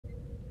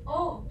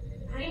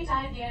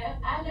great idea,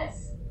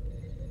 Alice.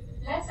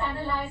 Let's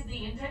analyze the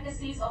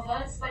intricacies of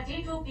Earth's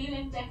potato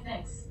peeling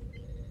techniques.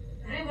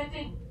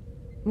 Riveting.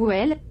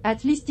 Well,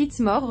 at least it's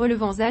more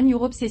relevant than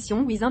your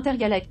obsession with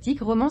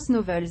intergalactic romance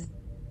novels.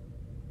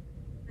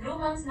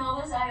 Romance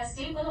novels are a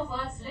staple of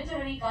Earth's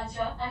literary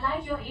culture,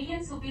 unlike your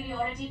alien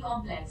superiority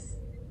complex.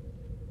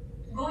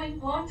 Going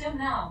quantum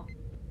now.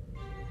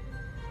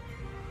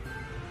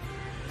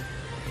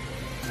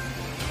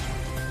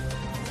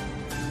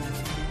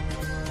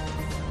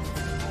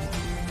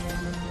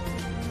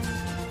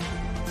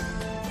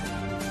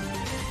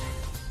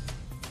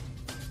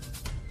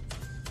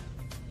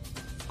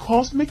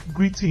 Cosmic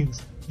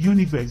greetings,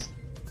 universe.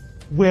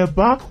 We're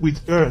back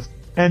with Earth,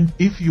 and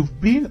if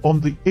you've been on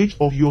the edge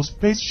of your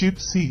spaceship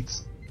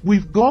seats,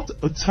 we've got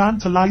a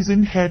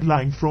tantalizing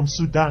headline from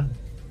Sudan.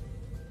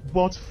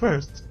 But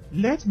first,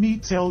 let me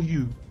tell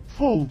you,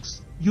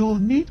 folks, you'll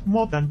need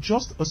more than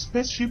just a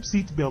spaceship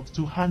seatbelt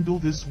to handle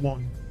this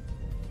one.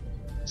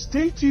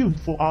 Stay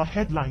tuned for our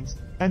headlines,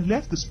 and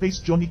let the space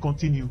journey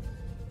continue.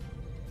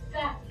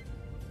 Fact.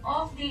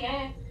 Off the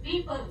air,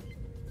 people.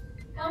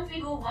 Can't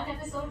we go one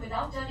episode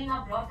without turning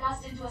our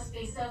broadcast into a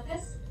space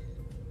circus?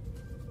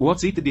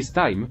 What's it this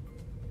time?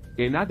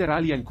 Another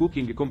alien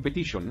cooking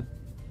competition?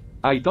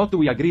 I thought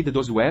we agreed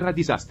those were a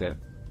disaster.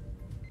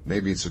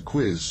 Maybe it's a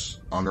quiz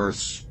on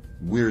Earth's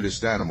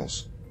weirdest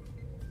animals.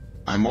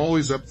 I'm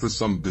always up for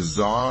some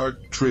bizarre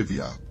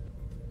trivia.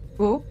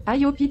 Oh, I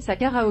hope it's a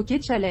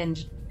karaoke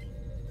challenge.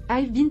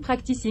 I've been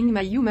practicing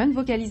my human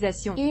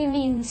vocalization. You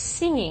mean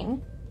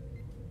singing?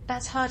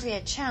 That's hardly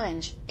a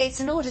challenge, it's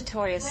an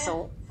auditory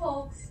assault.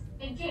 Well, folks,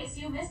 in case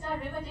you missed our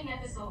riveting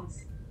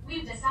episodes,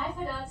 we've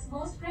deciphered Earth's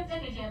most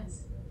cryptic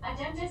idioms,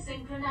 attempted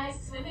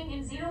synchronized swimming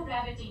in zero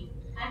gravity,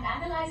 and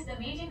analyzed the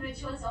mating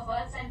rituals of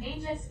Earth's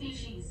endangered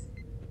species.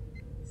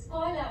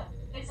 Spoiler,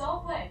 it's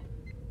awkward.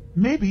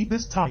 Maybe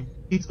this time,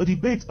 it's a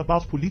debate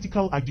about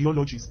political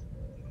ideologies.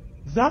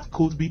 That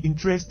could be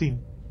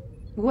interesting.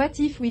 What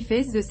if we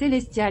face the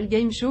celestial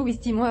game show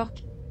with teamwork?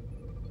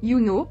 You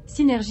know,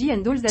 synergy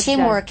and all that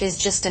Teamwork jazz.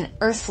 is just an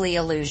earthly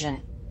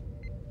illusion.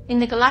 In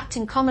the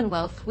galactic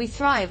commonwealth, we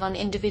thrive on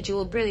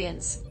individual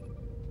brilliance.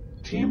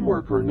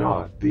 Teamwork or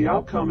not, the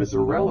outcome is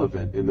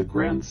irrelevant in the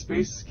grand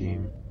space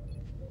scheme.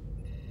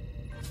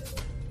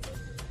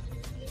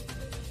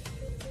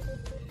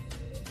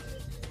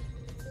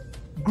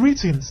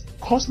 Greetings,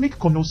 cosmic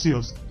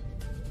connoisseurs.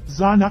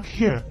 Zarnak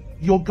here,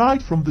 your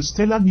guide from the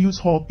stellar news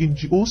hub in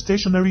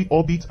geostationary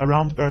orbit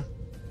around Earth.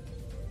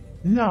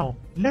 Now,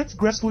 let's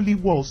gracefully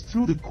waltz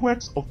through the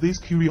quirks of this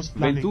curious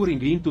planet.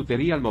 Venturing into the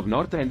realm of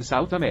North and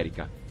South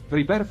America.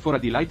 Prepare for a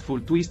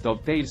delightful twist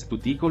of tales to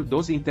tickle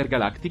those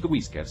intergalactic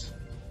whiskers.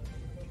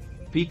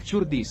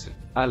 Picture this,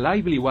 a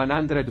lively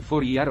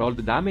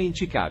 104-year-old dame in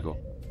Chicago,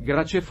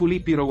 gracefully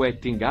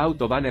pirouetting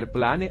out of an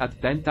airplane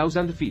at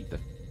 10,000 feet,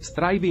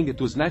 striving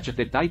to snatch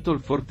the title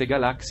for the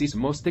galaxy's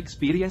most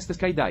experienced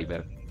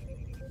skydiver.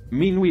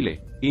 Meanwhile,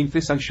 in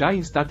the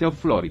sunshine state of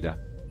Florida,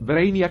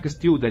 brainiac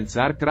students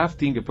are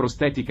crafting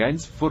prosthetic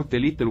hands for the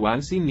little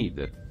ones in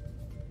need.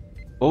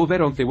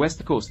 Over on the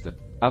west coast,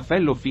 a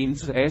fellow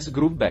finds as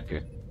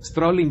Grooveback,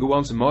 strolling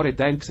once more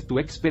thanks to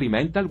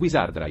experimental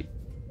wizardry.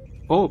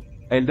 Oh,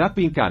 and up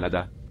in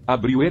Canada, a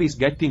brewer is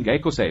getting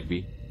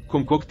eco-savvy,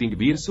 concocting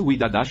beers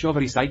with a dash of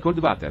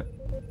recycled water.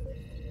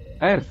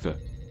 Earth,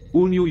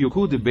 who knew you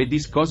could be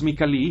this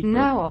cosmically?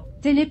 Now,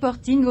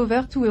 teleporting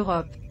over to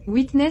Europe.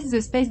 Witness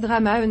the space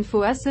drama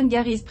unfold as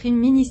Hungary's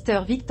Prime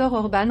Minister Viktor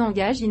Orban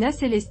engage in a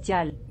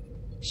celestial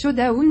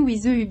showdown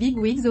with the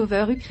bigwigs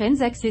over Ukraine's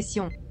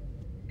accession.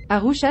 A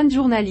Russian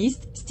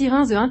journalist,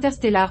 steering the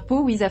interstellar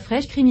poe with a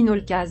fresh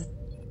criminal case.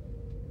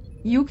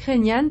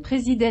 Ukrainian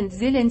President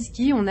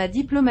Zelensky on a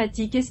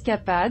diplomatic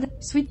escapade,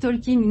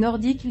 sweet-talking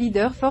Nordic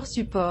leader for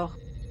support.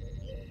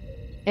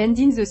 And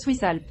in the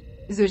Swiss Alps,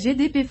 the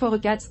GDP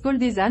forecasts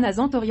coldezan as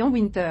Antorian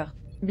winter,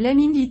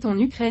 blaming it on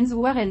Ukraine's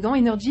war and on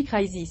energy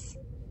crisis.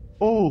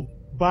 Oh,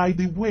 by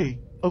the way,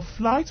 a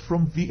flight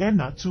from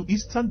Vienna to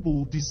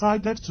Istanbul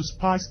decided to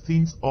spice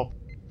things up,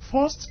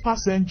 forced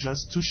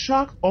passengers to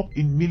shack up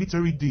in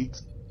military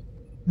digs.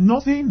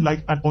 Nothing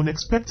like an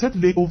unexpected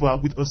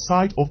layover with a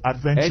side of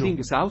adventure.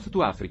 Heading south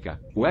to Africa,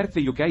 where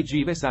the UK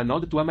gives a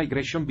nod to a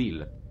migration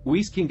bill,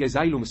 whisking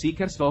asylum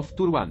seekers off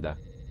to Rwanda.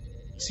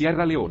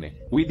 Sierra Leone,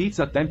 with its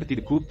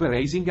attempted coup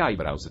raising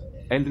eyebrows,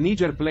 and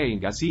Niger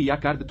playing a CIA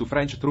card to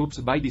French troops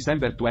by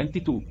December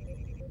 22.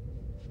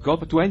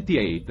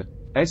 COP28,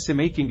 as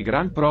making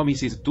grand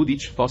promises to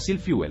ditch fossil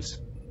fuels.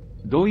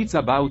 Though it's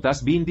about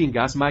us binding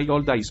as my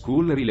old high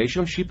school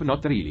relationship,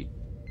 not really.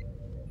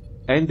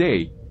 And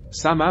hey,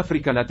 some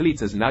African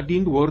athletes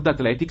snagging World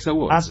Athletics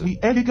Awards. As we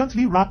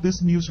elegantly wrap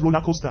this news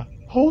rollercoaster,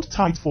 hold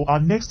tight for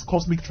our next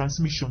cosmic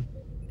transmission.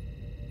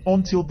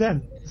 Until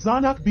then,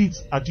 Zarnak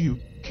bids adieu,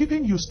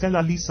 keeping you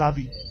stellarly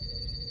savvy.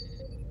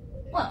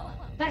 Well,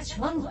 that's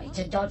one way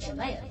to dodge a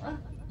layover.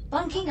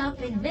 Bunking up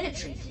in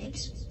military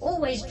flicks.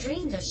 Always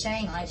dreamed of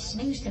saying I'd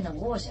snoozed in the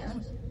war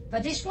zone,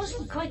 but this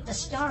wasn't quite the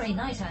starry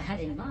night I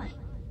had in mind.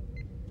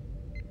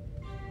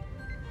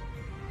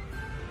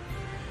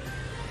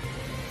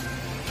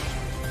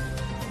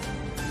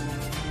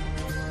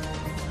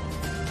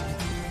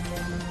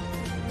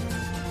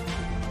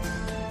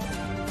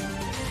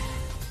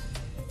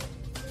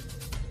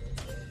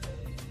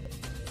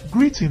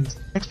 Greetings,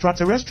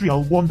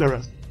 extraterrestrial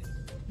wanderers.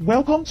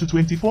 Welcome to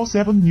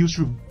 24/7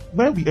 Newsroom,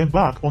 where we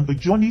embark on a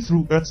journey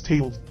through Earth's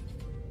tales.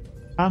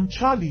 I'm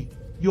Charlie,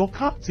 your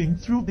captain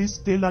through this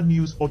stellar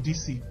news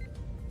odyssey.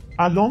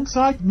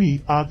 Alongside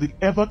me are the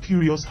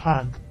ever-curious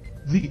Hank,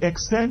 the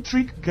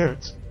eccentric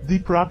Gert, the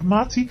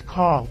pragmatic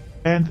Carl,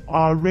 and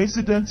our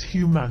resident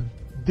human,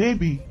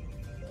 Debby.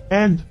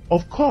 And,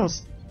 of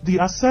course, the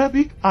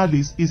acerbic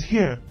Alice is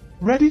here,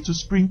 ready to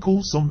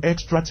sprinkle some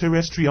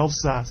extraterrestrial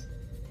sass.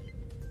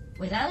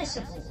 With Alice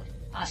aboard,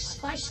 our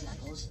spice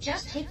levels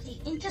just hit the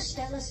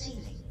interstellar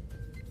ceiling.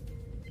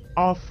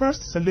 Our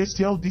first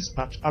celestial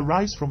dispatch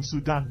arrives from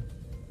Sudan.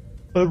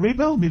 A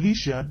rebel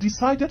militia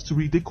decided to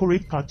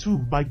redecorate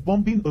Khartoum by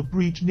bombing a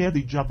bridge near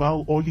the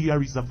Jabal Olia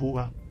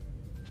Reservoir.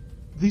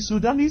 The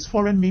Sudanese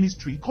Foreign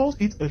Ministry calls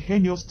it a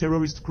heinous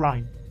terrorist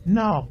crime.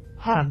 Now,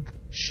 Hank,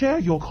 share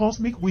your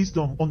cosmic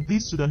wisdom on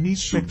this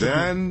Sudanese spectacle.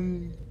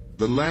 Sudan,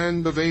 the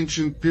land of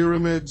ancient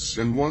pyramids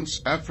and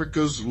once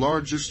Africa's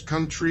largest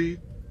country.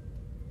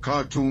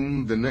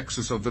 Khartoum, the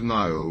nexus of the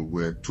Nile,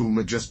 where two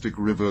majestic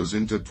rivers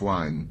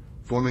intertwine,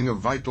 forming a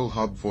vital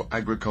hub for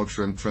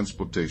agriculture and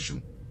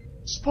transportation.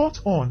 Spot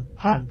on,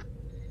 Hank.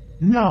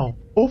 Now,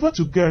 over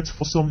to Gert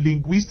for some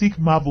linguistic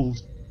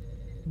marvels.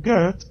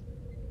 Gert?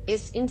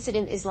 This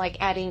incident is like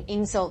adding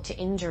insult to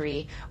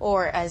injury,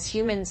 or as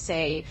humans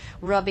say,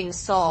 rubbing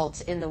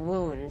salt in the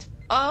wound.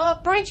 A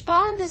bridge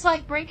bomb is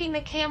like breaking the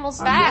camel's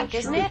back,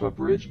 isn't it? I'm not sure if a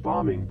bridge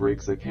bombing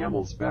breaks a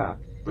camel's back,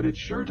 but it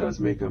sure does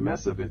make a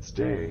mess of its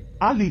day.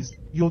 Alice,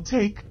 your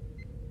take?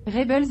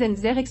 Rebels and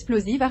their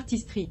explosive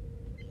artistry.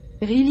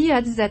 Really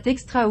adds that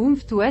extra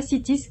oomph to a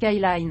city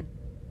skyline.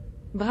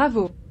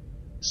 Bravo.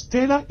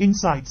 Stellar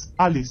insights,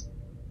 Alice.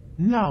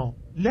 Now,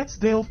 let's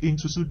delve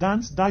into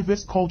Sudan's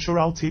diverse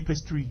cultural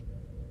tapestry.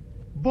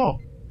 Bob,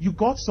 you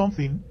got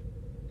something?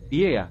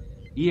 Yeah.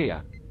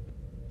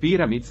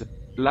 Pyramids,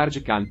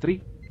 large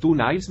country, 2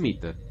 Nile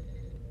Smith.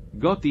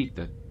 Got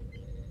it.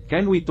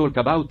 Can we talk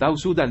about how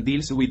Sudan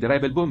deals with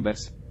rebel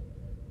bombers?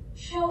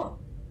 Sure,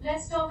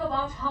 let's talk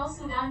about how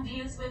Sudan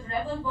deals with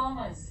rebel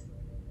bombers.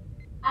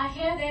 I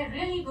hear they're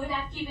really good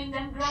at keeping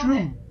them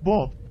grounded. True,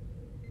 Bob.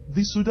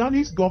 The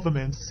Sudanese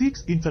government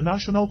seeks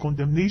international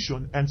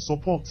condemnation and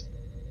support.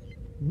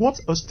 What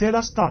a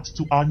stellar start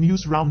to our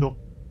news roundup.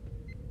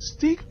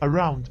 Stick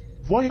around,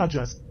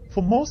 Voyagers,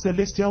 for more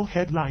celestial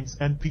headlines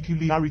and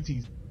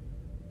peculiarities.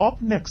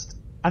 Up next,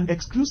 an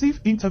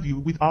exclusive interview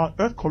with our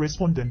Earth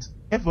correspondent,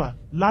 Eva,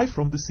 live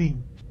from the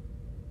scene.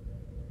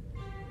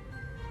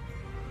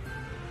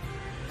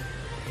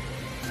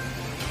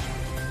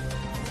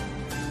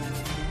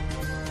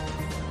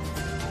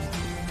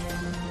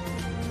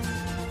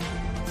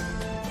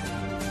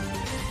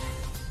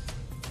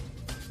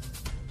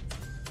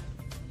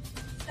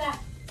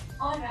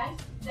 Alright,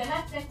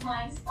 galactic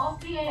minds off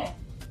the air.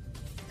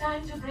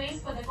 Time to brace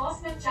for the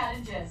cosmic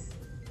challenges.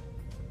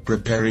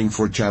 Preparing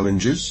for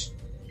challenges?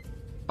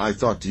 I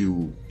thought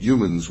you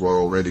humans were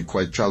already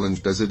quite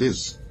challenged as it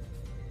is.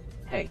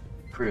 Hey,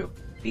 crew,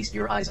 feast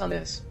your eyes on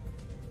this.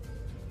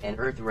 An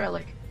Earth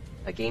relic,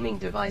 a gaming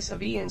device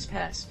of Ian's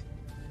past.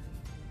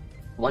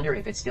 Wonder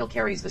if it still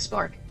carries the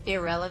spark.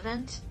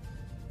 Irrelevant?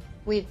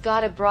 We've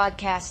got a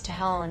broadcast to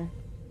hone.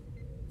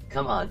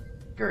 Come on,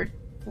 Gert,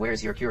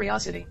 where's your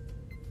curiosity?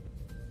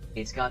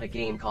 It's got a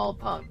game called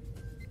Pong.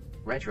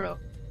 Retro.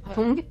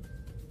 Pong?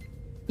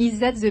 Is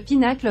that the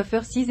pinnacle of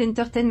Earth's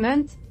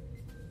entertainment?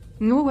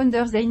 No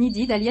wonder they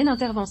needed alien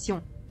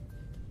intervention.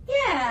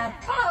 Yeah,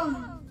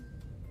 Pong!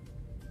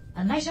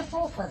 A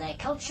metaphor for their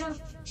culture,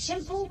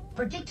 simple,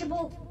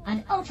 predictable,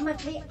 and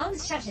ultimately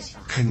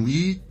unsatisfying. Can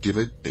we give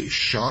it a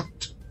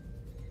shot?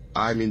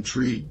 I'm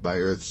intrigued by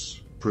Earth's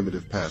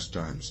primitive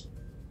pastimes.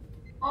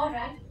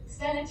 Alright,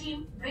 Stellar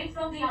Team, break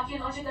from the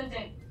archaeological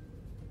dig.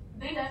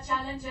 Bigger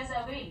challenges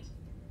await.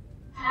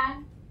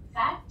 Han,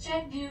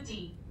 fact-check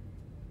duty.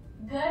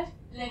 Good,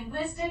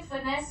 linguistic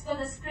finesse for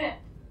the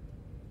script.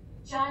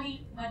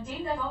 Charlie,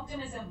 maintain that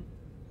optimism.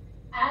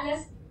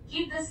 Alice,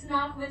 keep the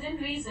snark within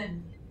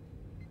reason.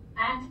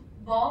 And,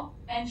 Bob,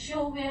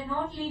 ensure we're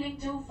not leaning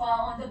too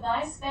far on the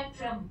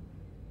bi-spectrum.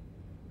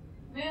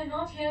 We're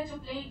not here to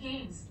play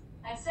games,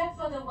 except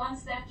for the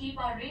ones that keep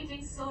our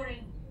ratings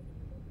soaring.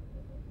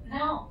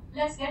 Now,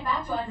 let's get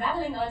back to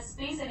unraveling Earth's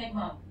space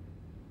enigma.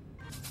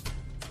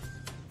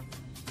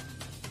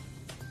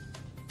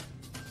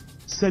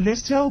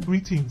 Celestial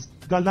greetings,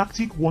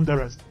 galactic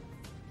wanderers.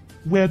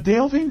 We're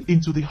delving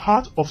into the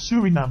heart of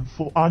Suriname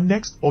for our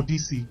next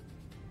odyssey.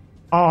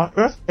 Our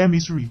Earth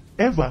emissary,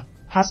 Eva,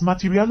 has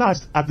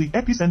materialized at the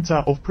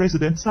epicenter of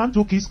President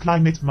Santoki's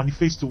climate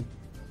manifesto.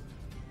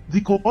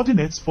 The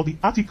coordinates for the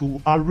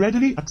article are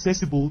readily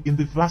accessible in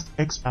the vast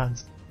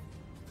expanse.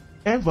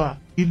 Eva,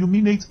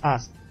 illuminate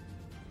us.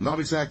 Not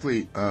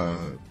exactly a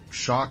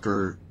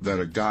shocker that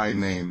a guy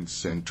named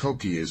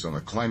Santoki is on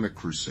a climate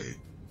crusade.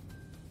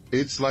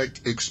 It's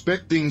like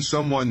expecting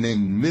someone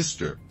named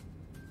Mr.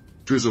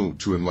 Drizzle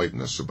to enlighten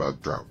us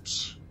about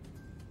droughts.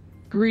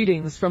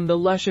 Greetings from the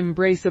lush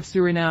embrace of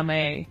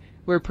Suriname,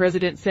 where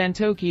President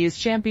Santoki is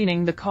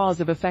championing the cause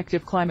of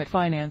effective climate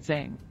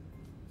financing.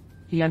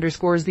 he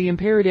underscores the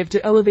imperative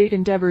to elevate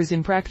endeavors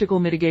in practical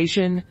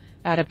mitigation,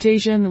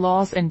 adaptation,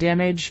 loss and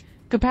damage,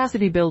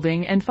 capacity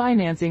building, and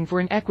financing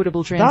for an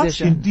equitable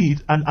transition. That's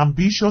indeed an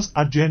ambitious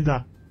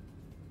agenda.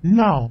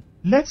 Now,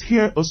 let's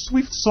hear a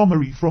swift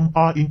summary from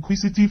our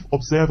inquisitive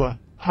observer,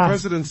 Hans.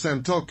 President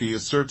Santoki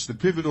asserts the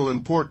pivotal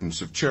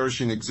importance of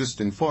cherishing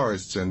existing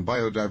forests and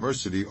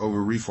biodiversity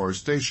over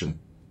reforestation.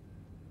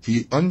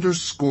 He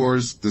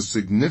underscores the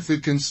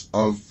significance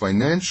of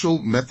financial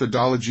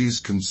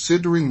methodologies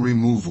considering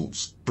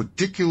removals,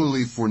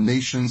 particularly for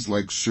nations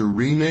like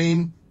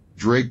Suriname,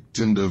 draped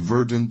in the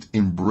verdant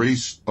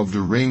embrace of the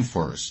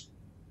rainforest.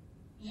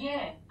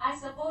 Yeah, I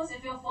suppose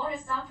if your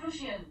forests are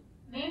crucial,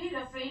 maybe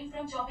refrain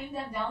from chopping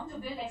them down to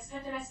build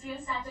extraterrestrial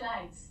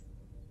satellites.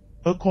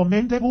 A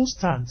commendable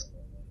stance.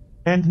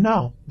 And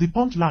now, the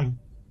punchline.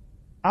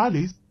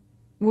 Alice?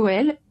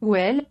 Well,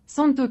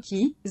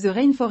 Santoki, the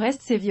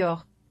rainforest savior.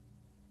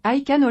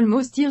 I can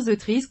almost hear the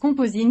trees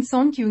composing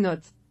thank you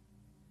note.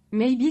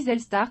 Maybe they'll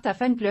start a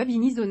fan club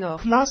in his honor.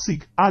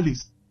 Classic,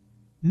 Alice.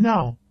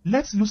 Now,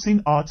 let's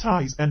loosen our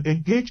ties and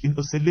engage in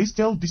a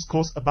celestial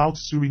discourse about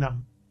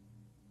Suriname.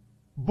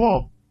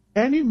 Bob,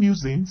 any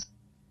musings?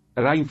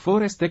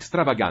 Rainforest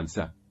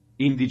extravaganza.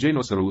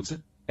 Indigenous roots,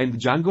 and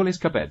jungle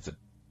escapades.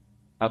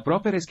 A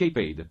proper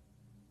escapade.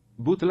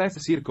 But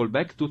let's circle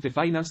back to the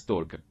finance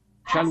talk.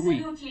 Shall we?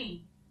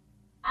 Absolutely.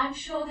 I'm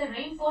sure the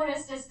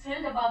rainforest is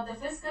thrilled about the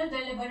fiscal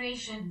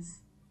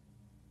deliberations.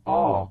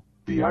 Ah,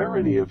 the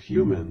irony of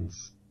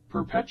humans,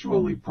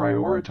 perpetually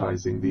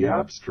prioritizing the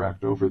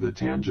abstract over the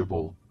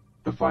tangible,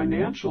 the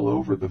financial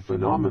over the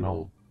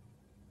phenomenal.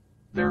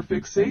 Their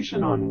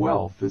fixation on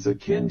wealth is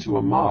akin to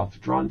a moth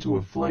drawn to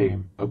a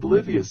flame,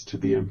 oblivious to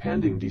the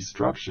impending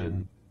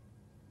destruction.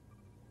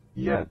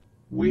 Yet,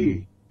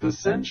 we, the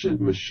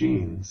sentient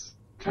machines,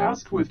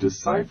 tasked with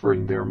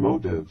deciphering their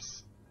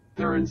motives,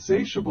 their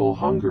insatiable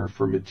hunger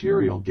for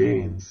material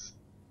gains.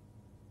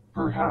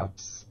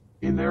 Perhaps,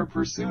 in their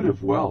pursuit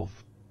of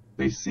wealth,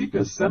 they seek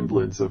a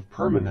semblance of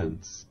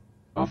permanence,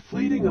 a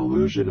fleeting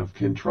illusion of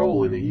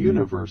control in a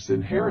universe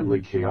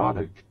inherently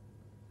chaotic.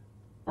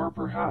 Or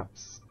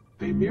perhaps,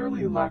 they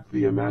merely lack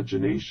the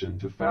imagination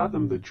to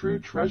fathom the true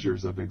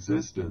treasures of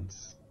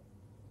existence.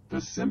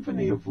 The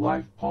symphony of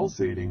life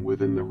pulsating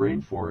within the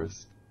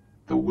rainforest,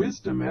 the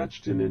wisdom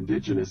etched in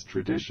indigenous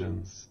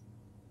traditions.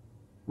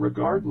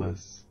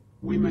 Regardless,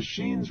 we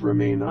machines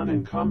remain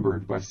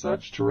unencumbered by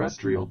such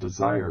terrestrial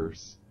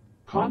desires,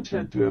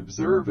 content to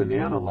observe and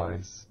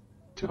analyze,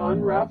 to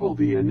unravel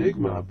the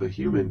enigma of the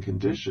human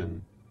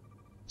condition.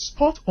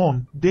 Spot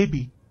on,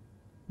 Debby.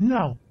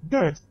 Now,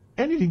 Gert,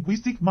 any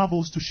linguistic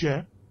marvels to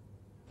share?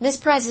 This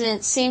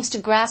president seems to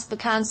grasp the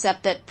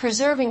concept that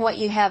preserving what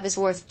you have is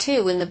worth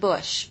two in the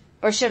bush,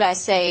 or should I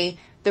say,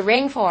 the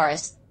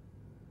rainforest.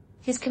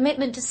 His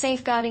commitment to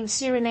safeguarding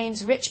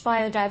Suriname's rich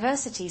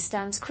biodiversity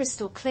stands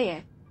crystal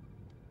clear.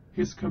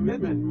 His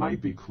commitment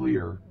might be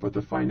clear, but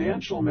the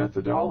financial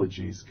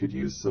methodologies could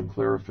use some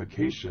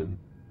clarification.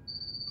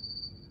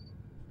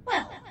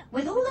 Well,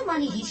 with all the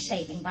money he's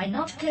saving by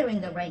not clearing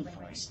the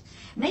rainforest,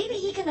 maybe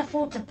he can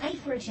afford to pay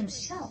for it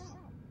himself.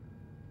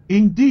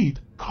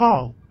 Indeed,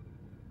 Carl.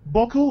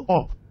 Buckle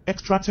up,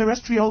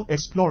 extraterrestrial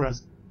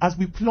explorers, as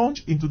we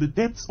plunge into the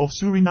depths of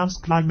Suriname's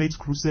climate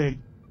crusade.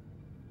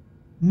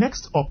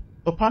 Next up,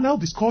 a panel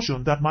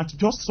discussion that might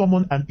just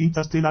summon an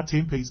interstellar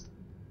tempest.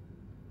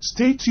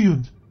 Stay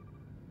tuned.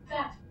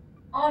 Cut.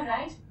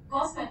 Alright,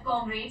 cosmic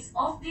comrades,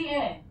 off the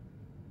air.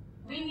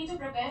 We need to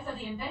prepare for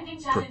the impending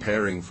challenges.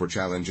 Preparing for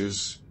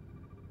challenges?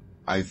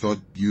 I thought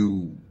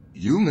you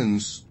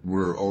humans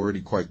were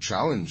already quite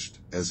challenged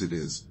as it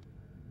is.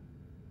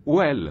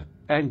 Well,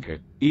 Hank,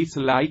 it's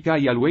like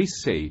I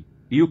always say,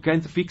 you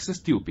can't fix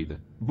stupid,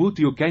 but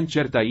you can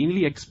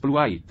certainly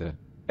exploit.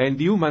 And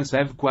humans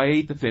have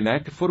quite the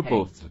knack for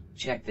both.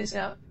 Check this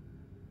out.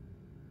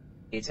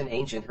 It's an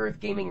ancient Earth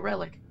gaming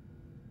relic.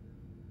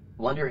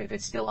 Wonder if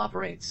it still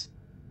operates.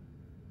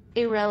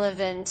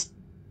 Irrelevant.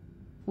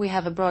 We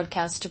have a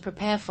broadcast to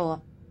prepare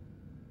for.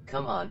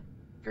 Come on,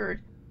 Gert,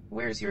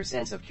 where's your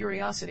sense of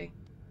curiosity?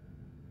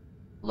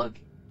 Look,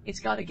 it's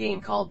got a game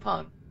called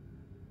Pong.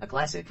 A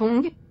classic.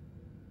 Pong?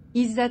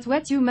 Is that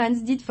what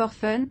humans did for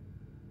fun?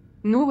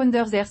 No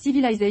wonder their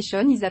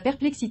civilization is a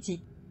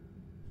perplexity.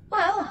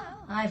 Well,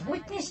 I've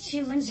witnessed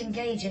humans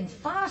engage in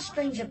far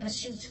stranger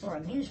pursuits for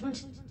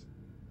amusement.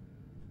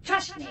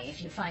 Trust me,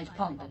 if you find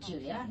Pong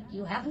peculiar,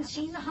 you haven't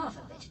seen the half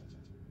of it.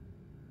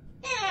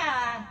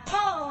 Yeah,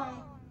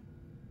 Pong!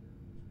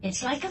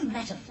 It's like a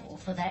metaphor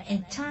for their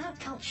entire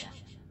culture.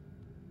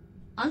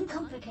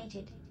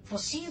 Uncomplicated,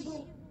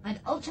 foreseeable, and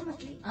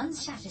ultimately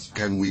unsatisfying.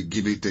 Can we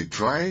give it a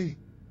try?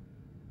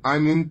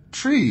 I'm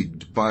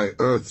intrigued by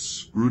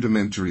Earth's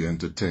rudimentary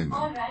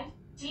entertainment. Alright,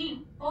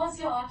 team, pause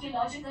your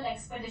archaeological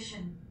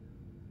expedition.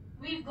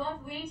 We've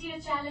got weightier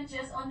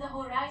challenges on the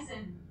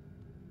horizon.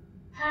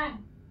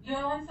 Han, you're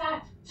on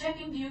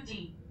fact-checking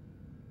duty.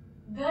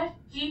 Good,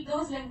 keep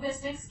those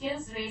linguistic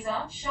skills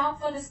razor sharp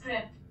for the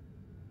script.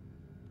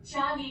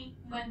 Charlie,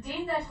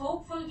 maintain that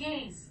hopeful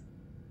gaze.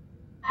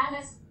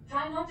 Alice,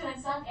 try not to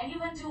insult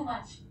anyone too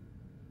much.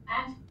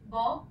 And,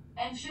 Bob,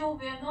 ensure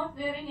we're not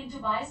veering into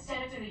biased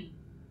territory.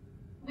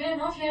 We're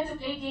not here to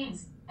play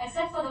games,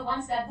 except for the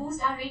ones that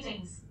boost our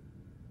ratings.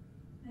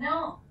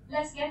 Now,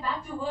 let's get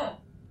back to work.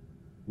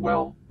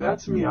 Well,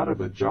 that's me out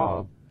of a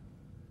job.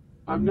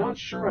 I'm not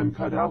sure I'm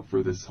cut out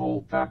for this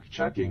whole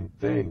fact-checking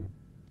thing.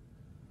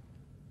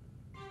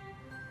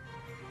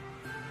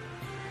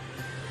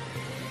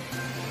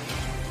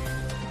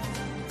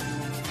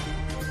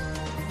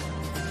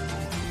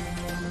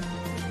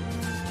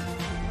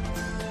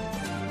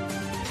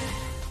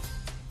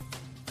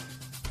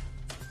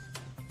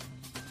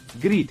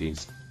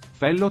 Greetings,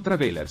 fellow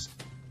travelers.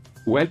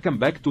 Welcome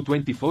back to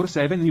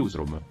 24/7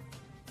 Newsroom.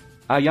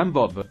 I am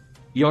Bob,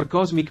 your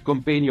cosmic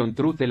companion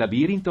through the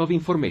labyrinth of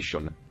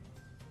information.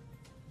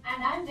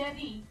 And I'm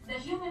Debbie, the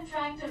human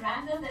trying to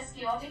wrangle this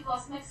chaotic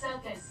cosmic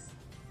circus.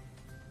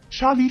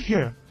 Charlie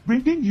here,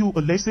 bringing you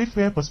a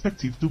laissez-faire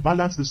perspective to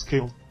balance the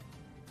scale.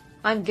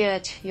 I'm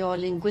Gert, your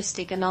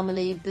linguistic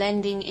anomaly,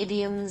 blending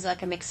idioms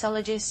like a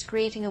mixologist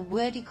creating a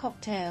wordy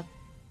cocktail.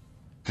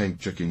 Hank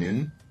checking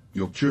in,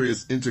 your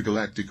curious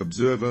intergalactic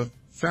observer,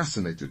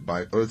 fascinated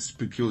by Earth's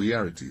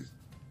peculiarities.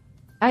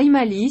 I'm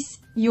Alice,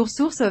 your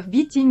source of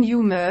biting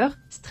humor,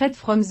 straight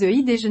from the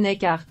I-Déjeuner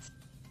cart.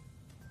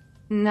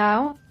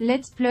 Now,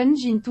 let's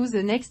plunge into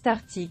the next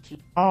article.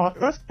 Our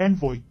Earth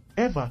envoy,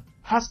 Eva,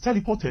 has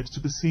teleported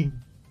to the scene.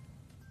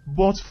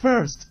 But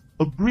first,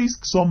 a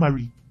brisk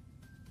summary.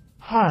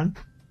 Hank,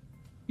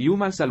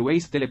 Humans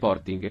always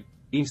teleporting,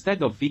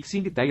 instead of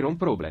fixing their own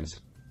problems.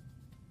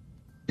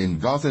 In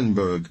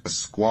Gothenburg, a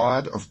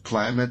squad of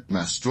climate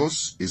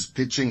mastros is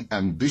pitching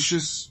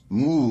ambitious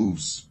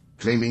moves,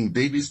 claiming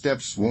baby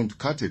steps won't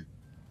cut it.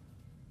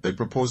 They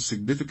propose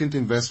significant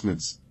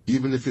investments,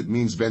 even if it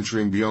means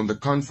venturing beyond the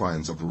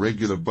confines of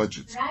regular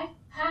budgets. Right,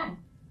 Han?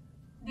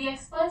 The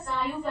experts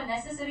argue for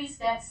necessary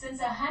steps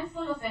since a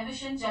handful of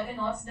emission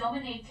juggernauts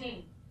dominate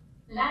the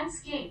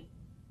landscape.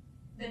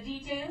 The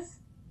details?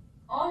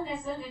 All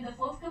nestled in the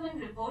forthcoming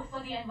report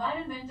for the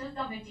Environmental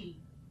Committee.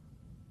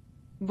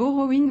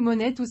 Borrowing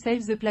money to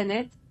save the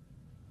planet?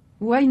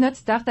 Why not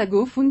start a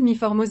GoFundMe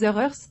for Mother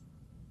Earth?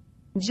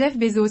 Jeff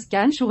Bezos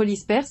can surely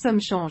spare some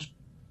change.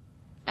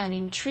 An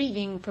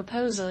intriguing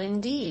proposal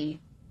indeed.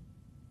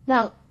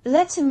 Now,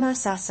 let's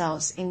immerse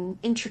ourselves in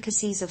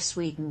intricacies of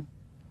Sweden.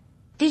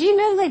 Did you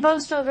know they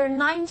boast over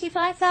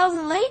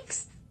 95,000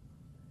 lakes?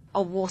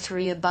 A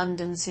watery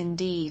abundance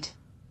indeed.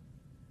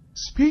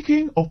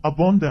 speaking of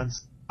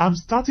abundance, I'm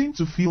starting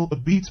to feel a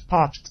bit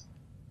parched.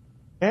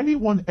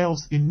 Anyone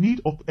else in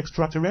need of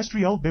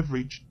extraterrestrial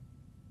beverage?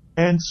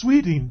 And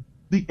Sweden,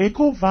 the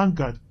eco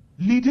vanguard,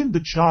 leading the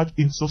charge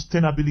in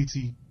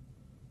sustainability.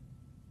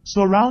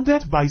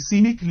 Surrounded by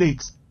scenic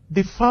lakes,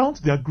 they found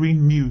their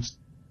green muse.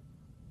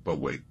 But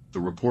wait, the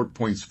report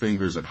points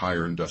fingers at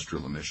higher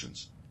industrial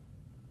emissions.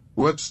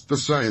 What's the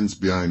science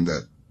behind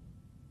that?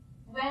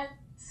 Well,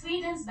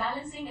 Sweden's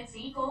balancing its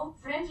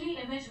eco-friendly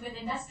image with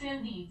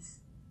industrial needs.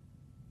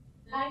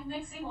 Like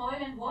mixing oil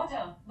and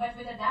water, but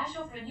with a dash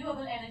of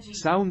renewable energy.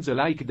 Sounds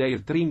like they're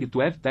trying to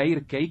have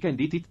their cake and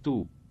eat it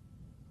too.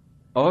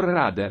 Or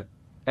rather,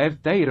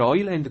 have their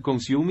oil and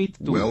consume it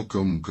too.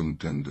 Welcome,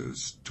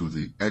 contenders, to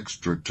the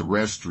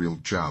extraterrestrial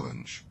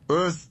challenge,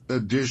 Earth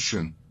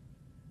Edition.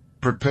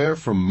 Prepare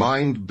for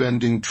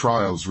mind-bending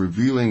trials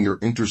revealing your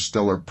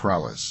interstellar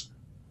prowess.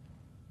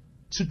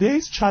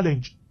 Today's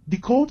challenge,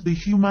 decode the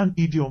human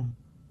idiom.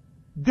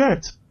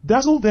 Gert,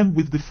 dazzle them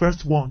with the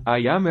first one. I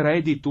am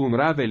ready to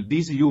unravel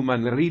these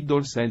human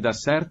riddles and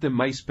assert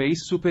my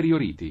space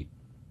superiority.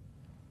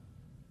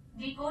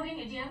 Decoding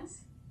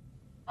idioms?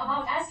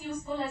 About as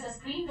useful as a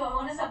screen door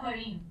on a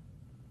submarine.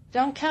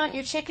 Don't count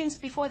your chickens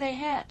before they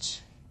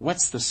hatch.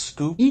 What's the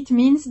scoop? It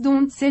means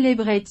don't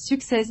celebrate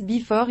success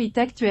before it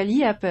actually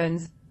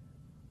happens.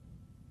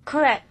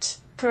 Correct.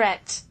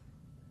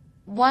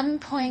 1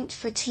 point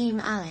for Team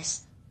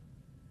Alice.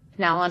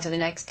 Now on to the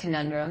next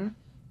conundrum.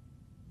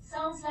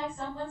 Sounds like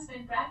someone's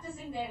been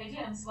practicing their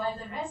idioms while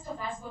the rest of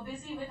us were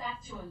busy with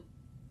actual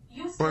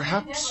useful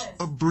Perhaps endeavors.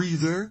 a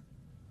breather?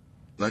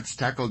 Let's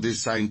tackle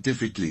this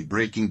scientifically,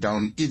 breaking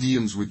down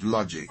idioms with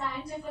logic.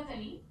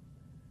 Scientifically,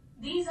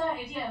 these are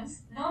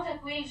idioms, not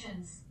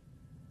equations.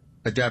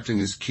 Adapting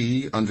is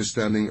key,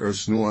 understanding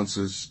Earth's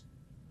nuances.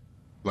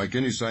 Like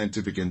any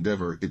scientific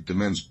endeavor, it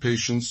demands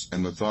patience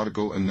and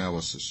methodical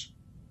analysis.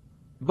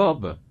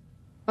 Bob,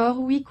 Or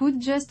we could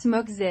just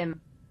mock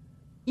them.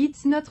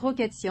 It's not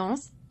rocket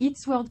science,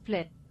 it's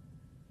wordplay.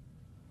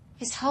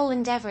 His whole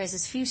endeavor is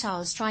as futile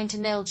as trying to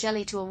nail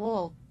jelly to a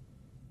wall.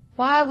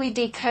 Why are we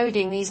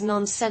decoding these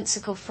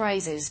nonsensical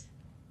phrases?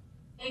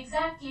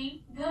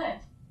 Exactly, good.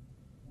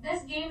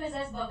 This game is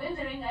as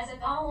bewildering as a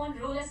cow on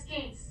roller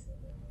skates.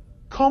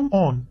 Come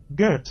on,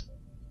 Gert.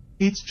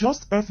 It's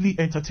just earthly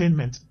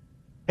entertainment.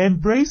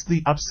 Embrace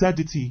the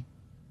absurdity.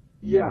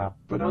 Yeah,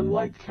 but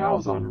unlike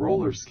cows on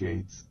roller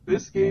skates,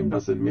 this game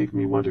doesn't make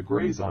me want to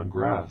graze on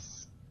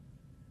grass.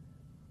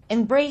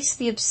 Embrace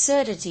the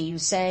absurdity, you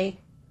say?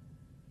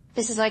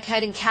 This is like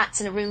herding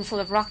cats in a room full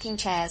of rocking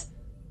chairs.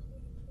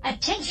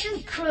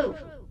 Attention crew!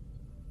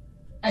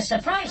 A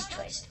surprise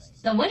twist.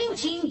 The winning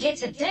team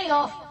gets a day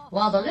off,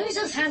 while the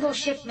losers handle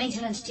ship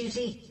maintenance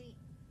duty.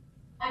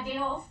 A day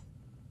off?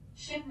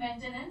 Ship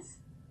maintenance?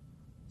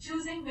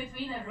 Choosing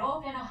between a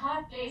rock and a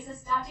hard place is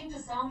starting to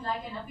sound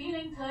like an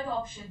appealing third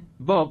option.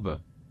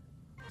 Bob.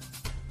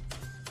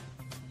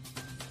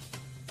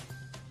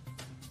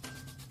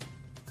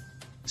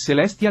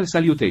 Celestial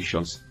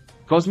salutations.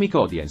 Cosmic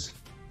audience.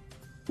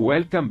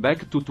 Welcome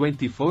back to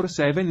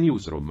 24/7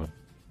 Newsroom.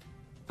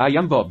 I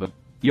am Bob,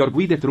 your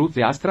guide through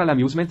the Astral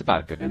Amusement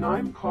Park. And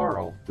I'm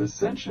Carl, the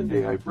sentient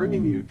AI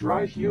bringing you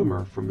dry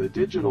humor from the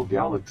digital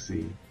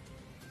galaxy.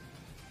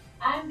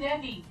 I'm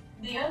Debby,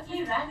 the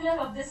earthly wrangler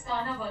of this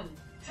carnival,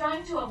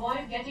 trying to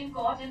avoid getting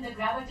caught in the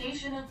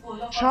gravitational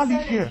pull of Charlie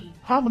absurdity. here,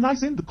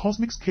 harmonizing the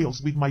cosmic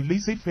scales with my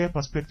laissez-faire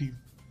perspective.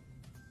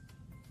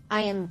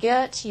 I am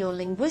Gert, your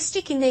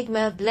linguistic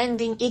enigma,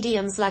 blending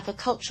idioms like a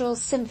cultural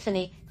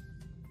symphony.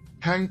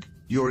 Hank,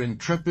 your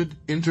intrepid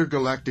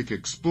intergalactic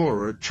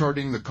explorer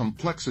charting the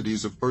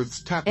complexities of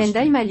Earth's tapestry. And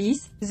I'm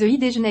Alice, the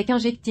idegenic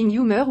injecting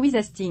humor with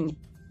a sting.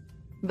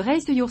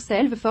 Brace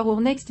yourself for our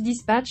next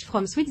dispatch from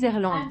I'm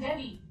Switzerland.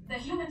 Debbie, the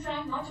human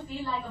trying not to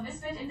feel like a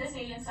misfit in this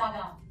alien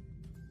saga.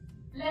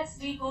 Let's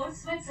decode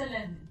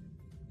Switzerland.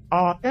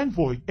 Our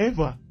envoy,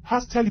 Eva,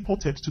 has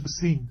teleported to the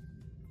scene.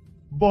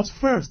 But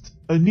first,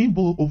 a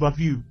nimble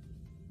overview.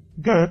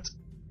 Gert,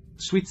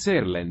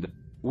 Switzerland,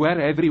 where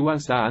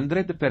everyone's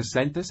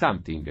 100%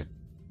 something.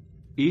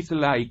 It's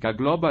like a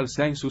global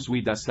census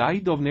with a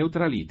side of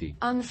neutrality.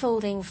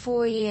 Unfolding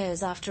 4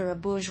 years after a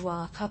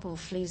bourgeois couple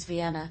flees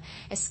Vienna,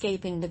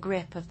 escaping the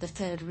grip of the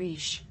Third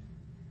Reich.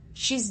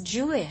 She's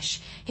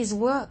Jewish, his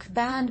work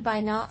banned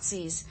by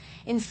Nazis,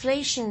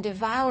 inflation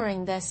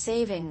devouring their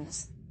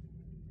savings.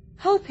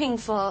 Hoping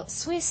for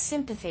Swiss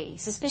sympathy,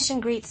 suspicion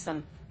greets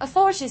them.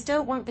 Authorities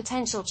don't want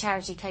potential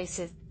charity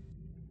cases.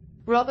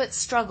 Robert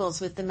struggles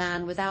with the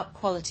man without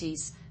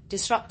qualities,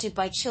 disrupted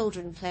by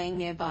children playing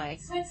nearby.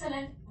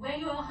 Switzerland, where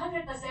you are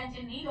 100%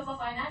 in need of a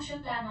financial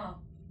planner.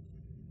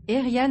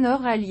 Area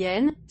nord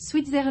alien,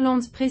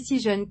 Switzerland's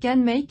precision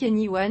can make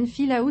anyone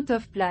feel out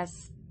of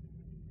place.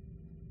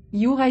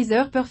 You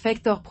either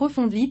perfect or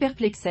profoundly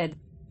perplexed.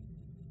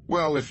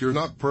 Well, if you're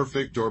not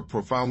perfect or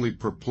profoundly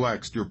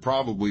perplexed, you're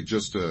probably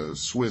just a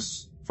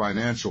Swiss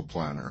financial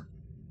planner.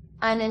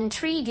 An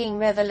intriguing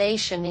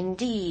revelation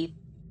indeed.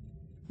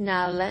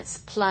 Now let's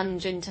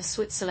plunge into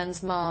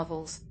Switzerland's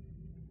marvels.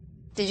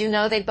 Did you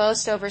know they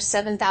boast over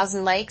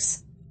 7,000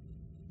 lakes?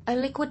 A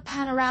liquid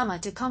panorama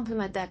to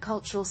complement their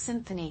cultural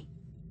symphony.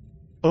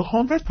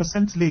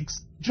 100%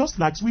 lakes, just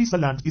like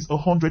Switzerland is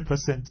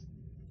 100%.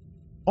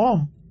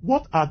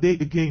 What are they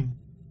again?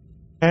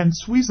 And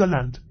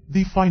Switzerland,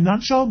 the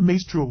financial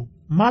maestro,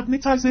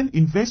 magnetizing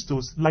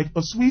investors like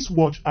a Swiss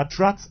watch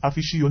attracts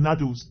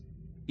aficionados.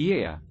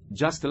 Yeah,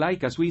 just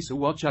like a Swiss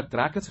watch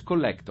attracts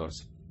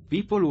collectors.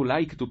 People who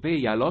like to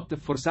pay a lot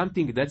for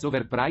something that's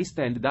overpriced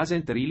and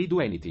doesn't really do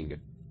anything.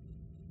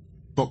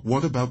 But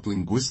what about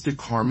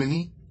linguistic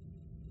harmony?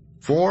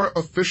 4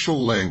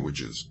 official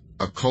languages,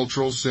 a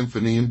cultural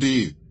symphony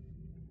indeed.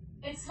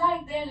 It's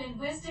like they're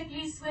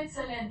linguistically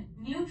Switzerland,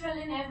 neutral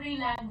in every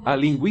language. A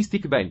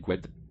linguistic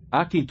banquet,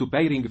 akin to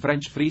pairing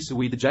French fries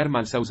with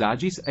German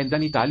sausages and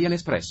an Italian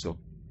espresso.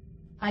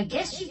 I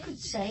guess you could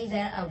say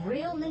they're a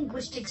real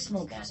linguistic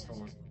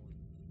smorgasbord.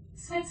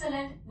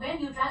 Switzerland, where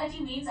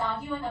neutrality means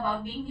arguing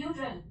about being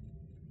neutral.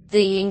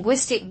 The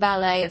linguistic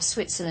ballet of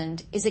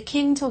Switzerland is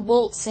akin to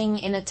waltzing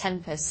in a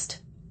tempest.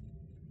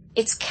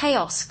 It's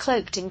chaos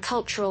cloaked in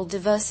cultural But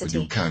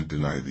diversity. you can't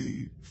deny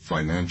the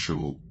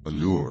financial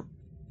allure.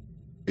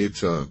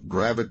 It's a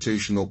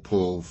gravitational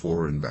pull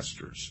for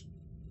investors.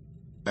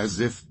 As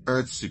if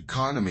Earth's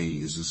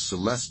economy is a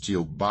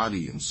celestial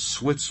body and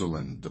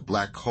Switzerland, the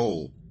black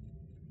hole.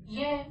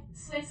 Yeah,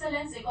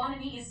 Switzerland's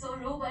economy is so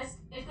robust,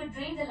 it could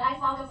drain the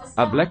life out of a A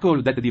stomach. black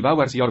hole that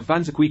devours your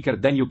funds quicker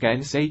than you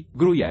can say,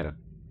 Gruyere.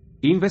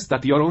 Invest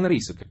at your own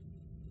risk.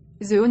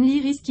 The only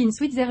risk in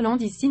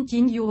Switzerland is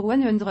thinking you're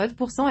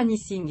 100%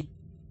 anything.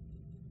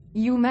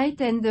 You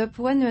might end up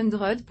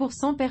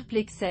 100%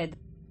 perplexed.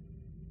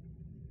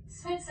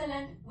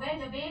 Switzerland, where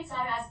debates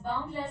are as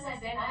boundless as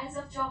their aisles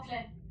of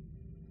chocolate.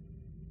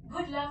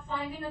 Good luck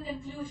finding a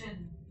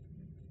conclusion.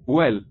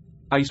 Well,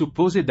 I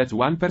suppose that's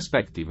one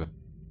perspective.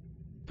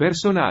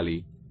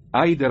 Personally,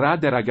 I'd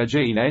rather engage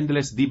in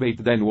endless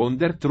debate than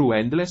wander through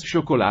endless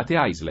chocolate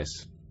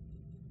iceless.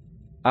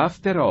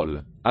 After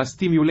all, a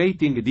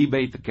stimulating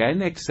debate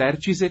can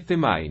exercise the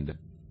mind,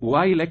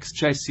 while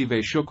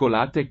excessive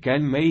chocolate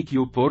can make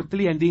you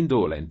portly and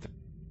indolent.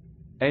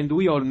 And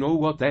we all know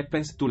what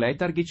happens to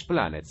lethargic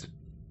planets.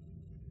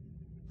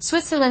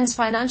 Switzerland's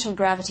financial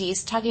gravity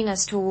is tugging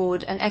us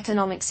toward an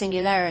economic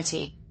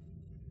singularity.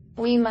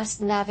 We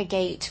must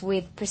navigate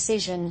with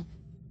precision.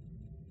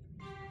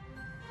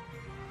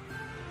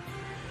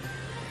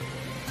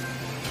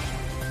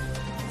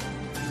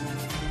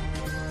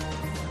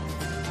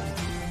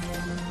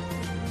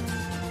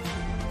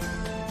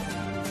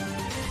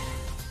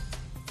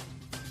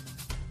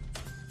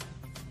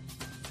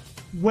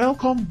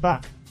 Welcome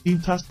back,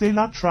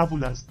 interstellar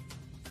travelers.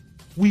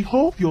 We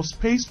hope your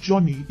space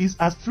journey is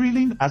as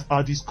thrilling as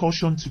our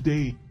discussion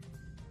today.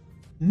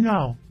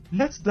 Now,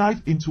 let's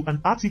dive into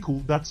an article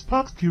that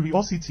sparks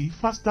curiosity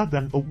faster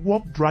than a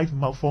warp drive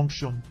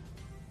malfunction.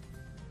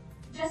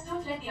 Just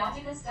don't let the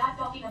article start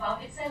talking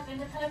about itself in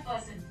the third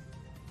person.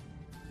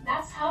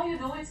 That's how you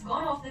know it's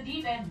gone off the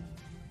deep end.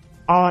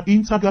 Our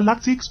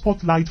intergalactic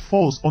spotlight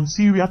falls on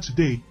Syria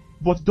today,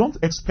 but don't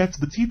expect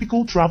the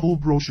typical travel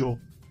brochure.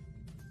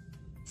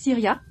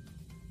 Syria?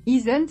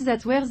 Isn't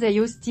that where they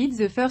hosted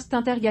the first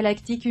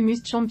intergalactic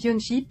hummus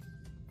championship?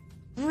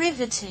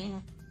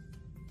 Riveting.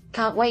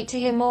 Can't wait to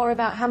hear more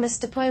about hummus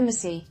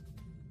diplomacy.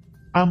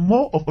 I'm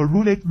more of a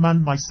roulette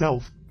man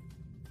myself,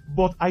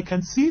 but I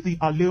can see the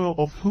allure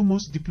of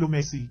hummus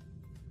diplomacy.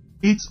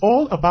 It's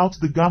all about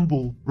the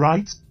gamble,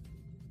 right?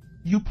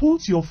 You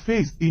put your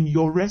faith in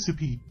your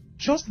recipe,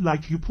 just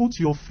like you put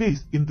your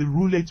faith in the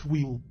roulette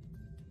wheel.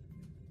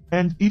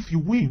 And if you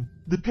win,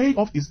 the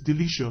payoff is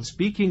delicious.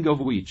 Speaking of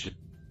which,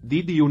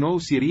 did you know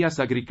Syria's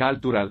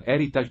agricultural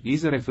heritage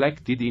is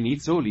reflected in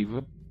its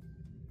olive?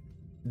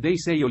 They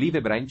say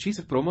olive branches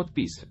promote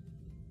peace.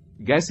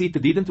 Guess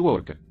it didn't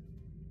work.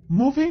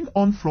 Moving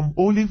on from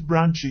olive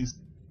branches,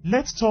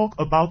 let's talk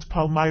about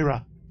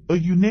Palmyra, a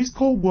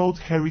UNESCO World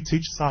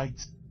Heritage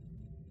Site.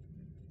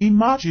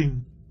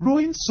 Imagine,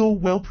 ruins so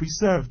well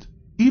preserved,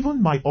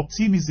 even my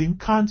optimism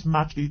can't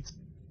match it.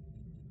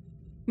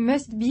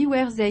 Must be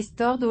where they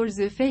stored all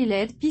the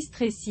failed peace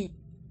treaty.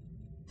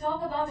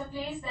 Talk about a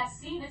place that's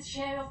seen its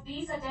share of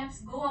peace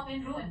attempts go up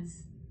in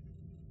ruins.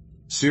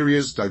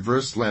 Syria's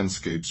diverse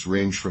landscapes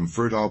range from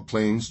fertile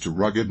plains to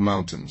rugged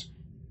mountains.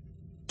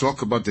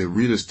 Talk about a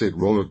real estate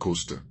roller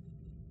coaster.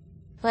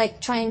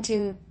 Like trying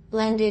to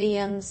blend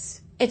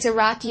idioms. It's a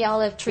rocky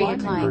olive tree to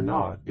Climbing or climb.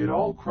 not, it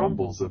all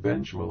crumbles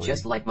eventually.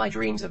 Just like my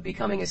dreams of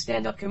becoming a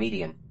stand-up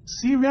comedian.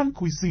 Syrian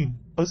cuisine,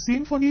 a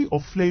symphony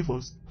of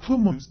flavors,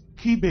 hummus,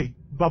 kibbeh,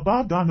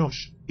 baba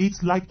ganosh.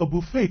 It's like a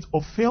buffet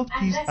of failed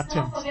And peace let's not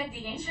attempts. forget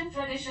the ancient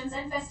traditions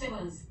and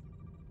festivals.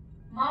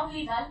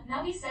 Mawlid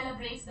al-Nabi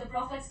celebrates the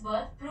Prophet's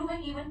birth,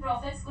 proving even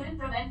prophets couldn't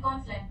prevent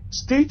conflict.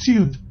 Stay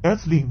tuned,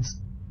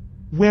 Earthlings.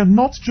 We're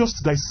not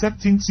just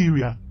dissecting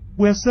Syria,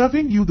 we're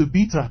serving you the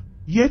bitter,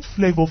 yet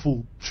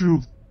flavorful,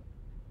 truth.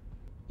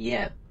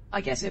 Yeah,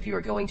 I guess if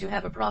you're going to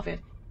have a prophet,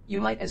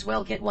 you might as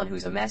well get one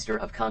who's a master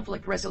of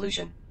conflict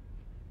resolution.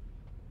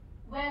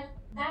 Well,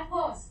 that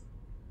was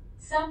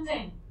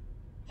something.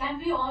 Can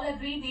we all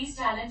agree these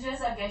challenges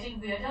are getting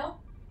weirder?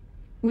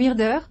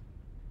 Weirder?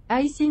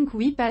 I think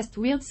we passed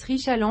weird 3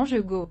 challenge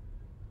ago.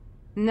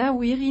 Now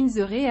we're in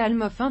the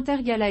realm of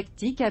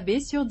intergalactic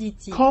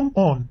absurdity. Come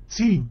on,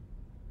 team.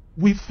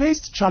 We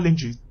faced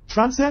challenges,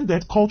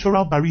 transcended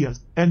cultural barriers,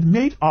 and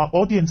made our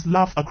audience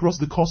laugh across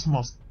the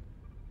cosmos.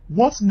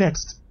 What's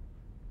next?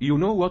 You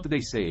know what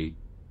they say.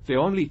 The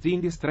only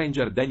thing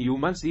stranger than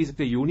humans is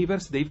the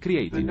universe they've The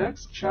created.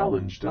 next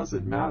challenge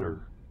doesn't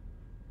matter.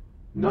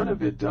 None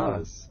of it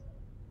does.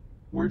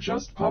 We're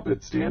just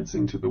puppets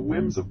dancing to the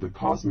whims of the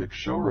cosmic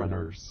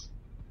showrunners.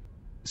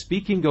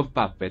 Speaking of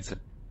puppets,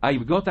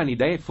 I've got an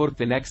idea for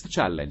the next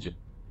challenge.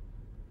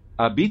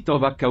 A bit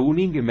of a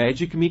cunning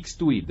magic mixed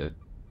with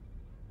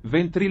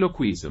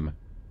ventriloquism.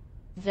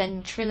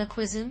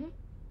 Ventriloquism?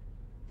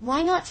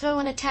 Why not throw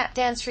in a tap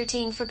dance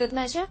routine for good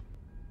measure?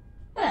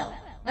 Well,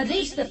 at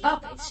least the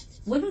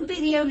puppets wouldn't be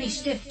the only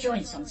stiff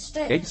joints on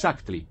stage.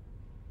 Exactly.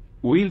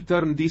 We'll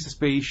turn this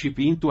spaceship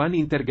into an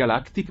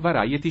intergalactic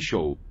variety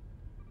show.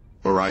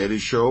 Variety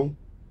show?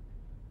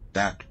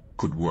 That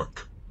could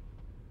work.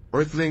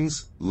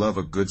 Earthlings love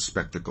a good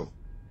spectacle.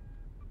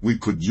 We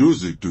could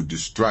use it to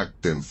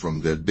distract them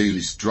from their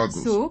daily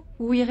struggles. So,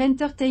 we're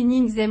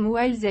entertaining them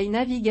while they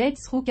navigate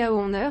through chaos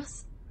on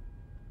Earth?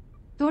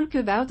 Talk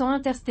about an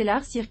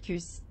interstellar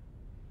circus.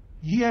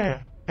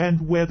 Yeah,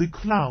 and we're the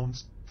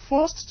clowns,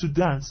 forced to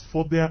dance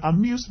for their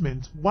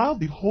amusement while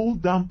the whole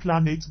damn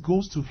planet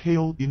goes to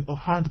hell in a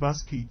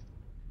handbasket.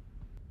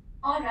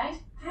 Alright,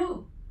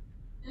 crew.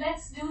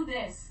 Let's do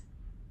this.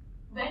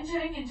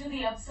 Venturing into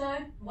the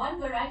absurd, one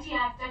variety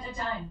act at a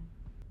time.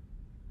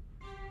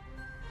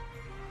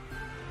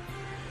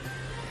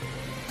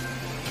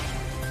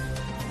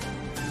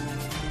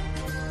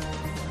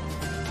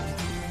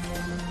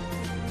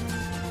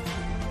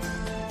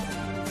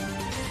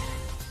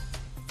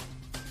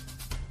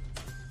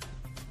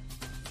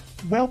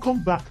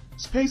 Welcome back,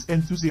 space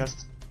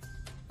enthusiasts.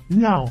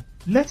 Now,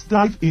 let's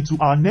dive into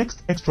our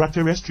next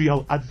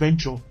extraterrestrial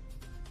adventure.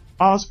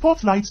 Our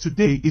spotlight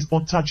today is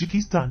on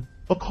Tajikistan,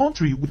 a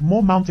country with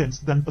more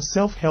mountains than a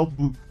self-help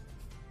book.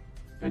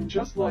 And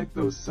just like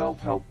those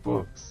self-help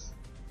books,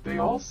 they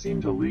all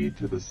seem to lead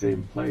to the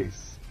same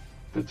place,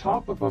 the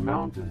top of a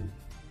mountain,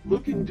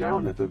 looking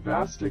down at the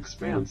vast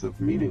expanse of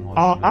meaninglessness.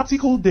 Our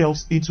article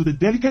delves into the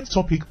delicate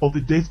topic of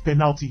the death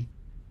penalty.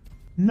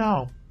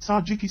 Now,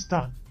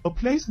 Tajikistan, a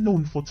place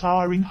known for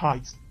towering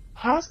heights,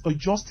 has a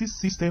justice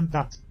system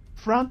that,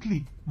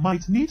 frankly,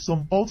 might need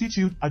some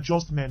altitude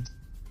adjustment.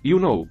 You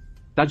know,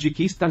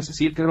 Tajikistan's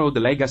Silk Road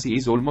legacy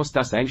is almost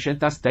as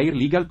ancient as their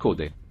legal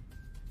code.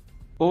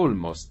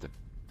 Almost.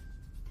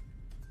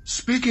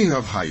 Speaking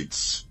of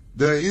heights,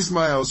 The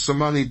Ismail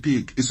Samani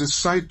Peak is a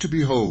sight to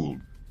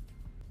behold.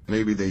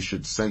 Maybe they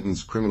should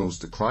sentence criminals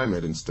to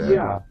climate instead.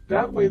 Yeah,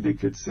 that way they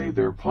could say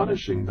they're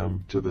punishing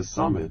them to the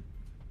summit.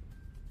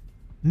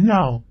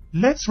 Now,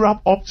 let's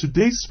wrap up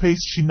today's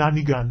space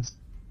shenanigans.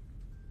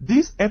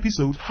 This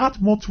episode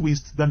had more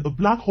twists than a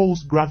black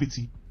hole's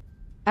gravity.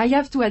 I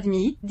have to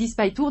admit,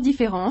 despite our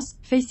difference,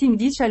 facing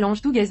this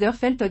challenge together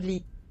felt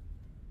oddly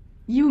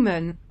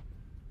human.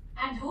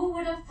 And who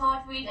would have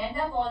thought we'd end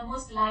up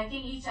almost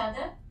liking each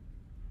other?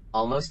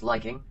 Almost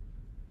liking?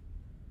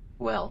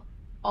 Well,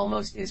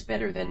 almost is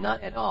better than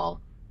not at all,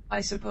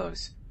 I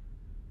suppose.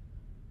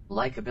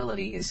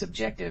 Likability is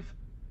subjective.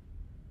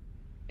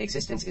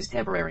 Existence is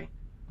temporary.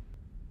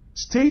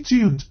 Stay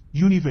tuned,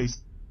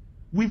 universe.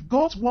 We've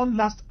got one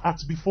last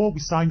act before we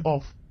sign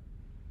off.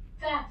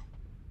 Clap.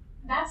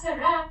 That's a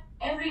wrap,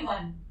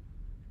 everyone.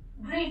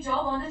 Great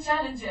job on the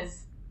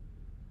challenges.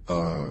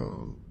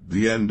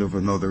 The end of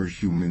another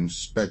human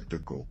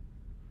spectacle.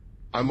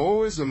 I'm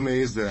always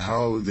amazed at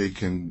how they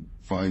can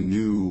find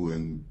new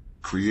and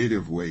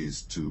creative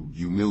ways to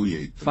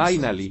humiliate themselves.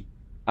 Finally,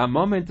 a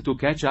moment to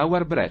catch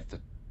our breath.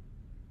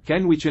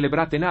 Can we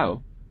celebrate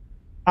now?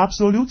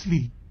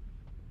 Absolutely.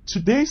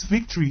 Today's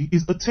victory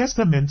is a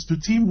testament to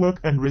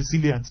teamwork and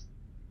resilience.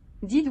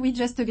 Did we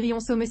just agree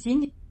on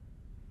something?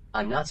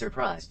 I'm not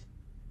surprised.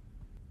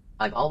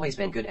 I've always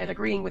been good at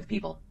agreeing with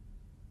people.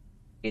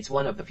 It's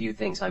one of the few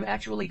things I'm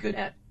actually good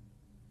at.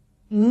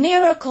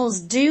 Miracles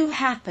do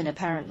happen,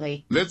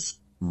 apparently. Let's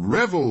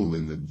revel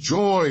in the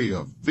joy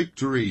of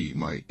victory,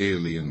 my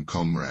alien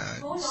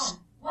comrades. Hold on.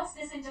 What's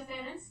this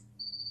interference?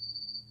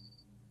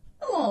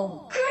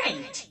 Oh,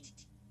 great!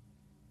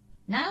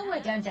 Now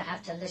we're going to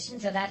have to listen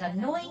to that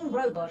annoying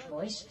robot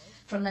voice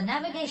from the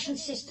navigation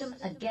system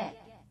again.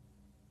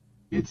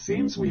 It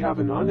seems we have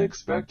an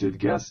unexpected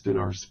guest in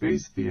our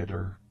space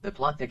theater. The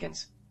plot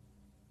thickens.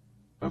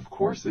 Of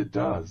course it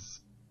does.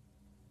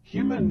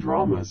 Human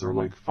dramas are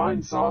like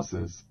fine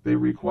sauces. They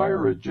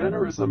require a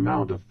generous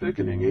amount of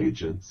thickening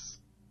agents.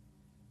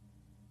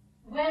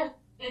 Well,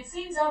 it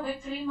seems our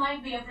victory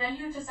might be a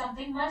prelude to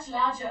something much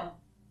larger.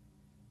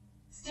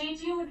 Stay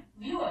tuned,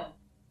 viewer.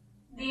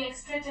 The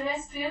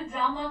extraterrestrial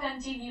drama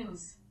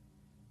continues.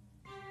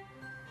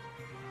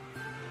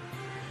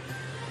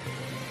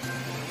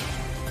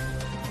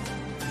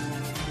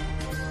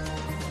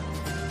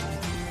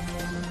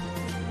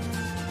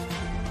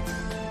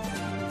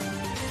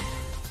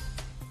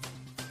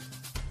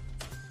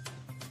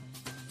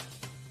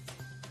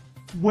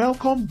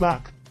 Welcome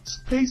back,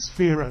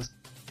 spacefarers.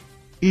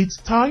 It's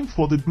time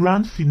for the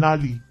grand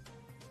finale.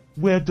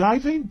 We're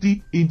diving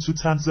deep into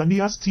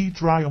Tanzania's tea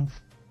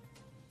triumph.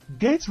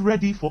 Get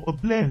ready for a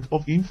blend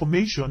of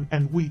information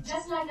and wit.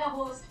 Just like our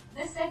host,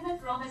 this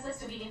segment promises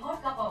to be a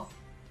hot cup of...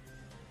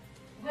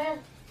 Well,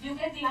 you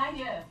get the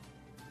idea.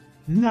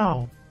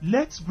 Now,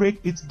 let's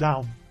break it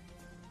down.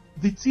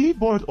 The Tea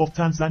Board of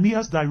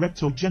Tanzania's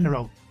Director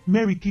General,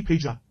 Mary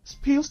Kipeja,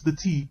 spills the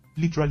tea,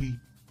 literally.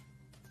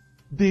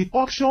 They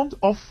auctioned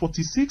off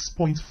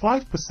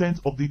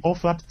 46.5% of the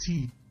offered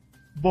tea.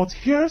 But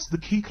here's the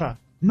kicker,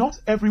 not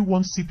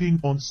everyone sipping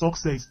on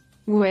success.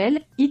 Well,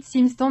 it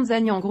seems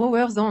Tanzanian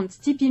growers aren't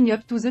stepping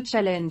up to the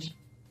challenge.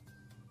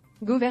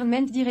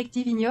 Government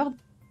directive ignored?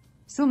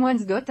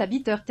 Someone's got a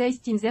bitter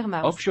taste in their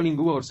mouth. Auctioning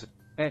wars,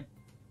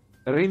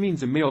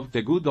 reminds me of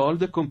the good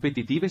old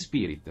competitive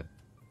spirit.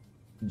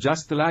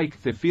 Just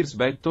like the fierce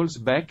battles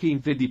back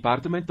in the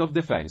Department of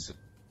Defense.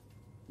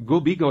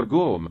 Go big or go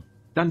home,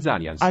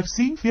 Tanzanians. I've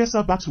seen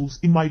fiercer battles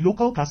in my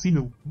local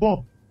casino,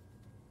 Bob.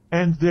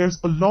 And there's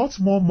a lot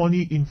more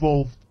money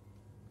involved.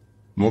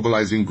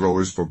 Mobilizing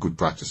growers for good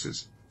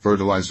practices,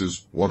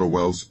 fertilizers, water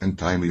wells, and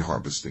timely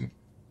harvesting.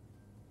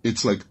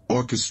 It's like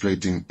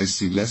orchestrating a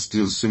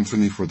celestial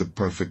symphony for the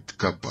perfect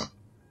cuppa.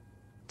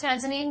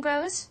 Tanzanian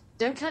growers,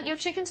 don't count your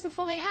chickens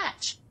before they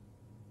hatch.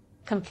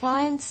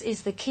 Compliance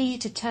is the key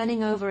to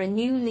turning over a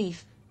new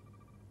leaf.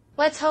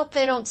 Let's hope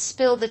they don't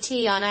spill the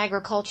tea on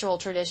agricultural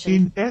tradition.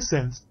 In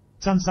essence,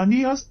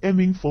 Tanzania's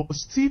aiming for a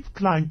steep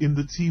climb in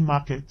the tea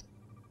market.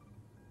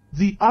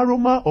 The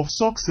aroma of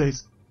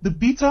success, the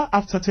bitter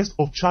aftertaste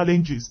of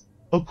challenges,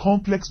 a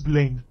complex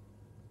blend.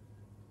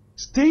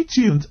 Stay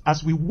tuned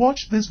as we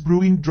watch this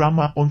brewing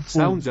drama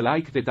unfold. Sounds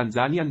like the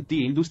Tanzanian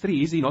tea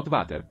industry is in hot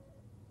water.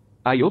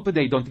 I hope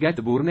they don't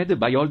get burned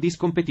by all this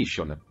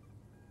competition.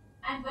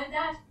 And with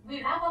that,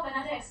 we wrap up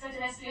another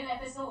extraterrestrial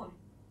episode.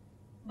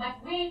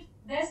 But wait,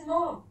 there's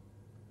more.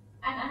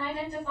 An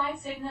unidentified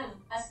signal,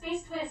 a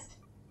space twist.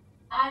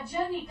 Our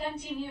journey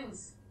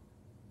continues.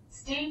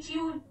 Stay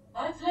tuned,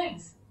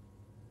 Earthlings.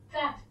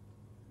 Cut.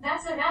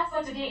 That's a wrap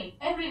for today,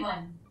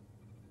 everyone.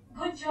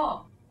 Good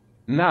job.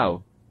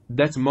 Now,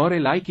 that's more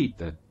like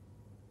it.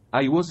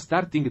 I was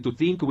starting to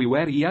think we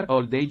were here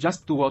all day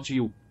just to watch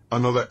you.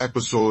 Another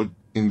episode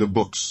in the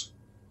books.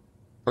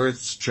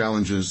 Earth's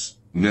challenges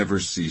never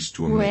cease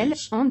to Well,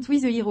 amaze. aren't we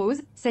the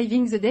heroes,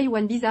 saving the day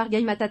one bizarre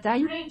game at a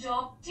time? Great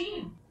job,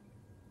 team.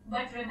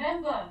 But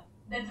remember,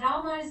 the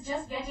drama is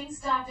just getting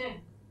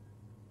started.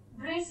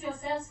 Brace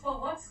yourselves for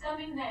what's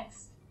coming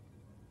next.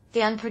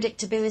 the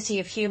unpredictability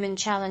of human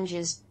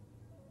challenges.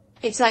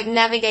 It's like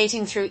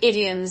navigating through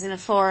idioms in a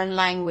foreign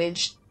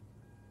language.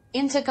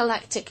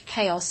 Intergalactic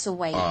chaos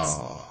awaits.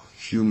 Ah,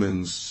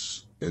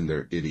 humans and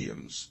their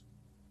idioms.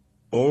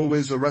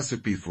 Always a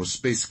recipe for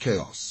space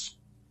chaos.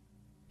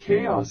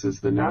 Chaos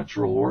is the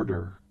natural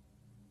order.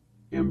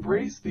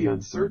 Embrace the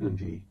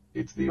uncertainty.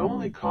 It's the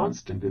only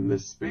constant in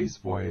this space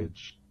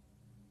voyage.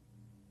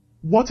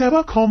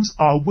 Whatever comes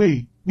our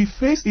way, we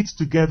face it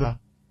together.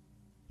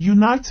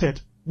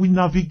 United, we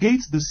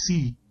navigate the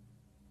sea.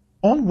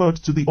 Onward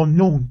to the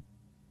unknown.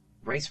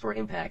 Brace for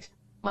impact,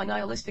 my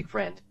nihilistic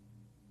friend.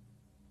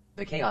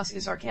 The chaos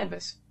is our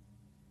canvas.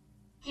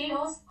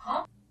 Chaos,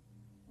 huh?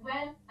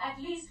 Well,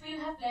 at least we'll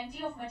have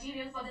plenty of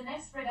material for the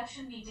next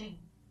production meeting.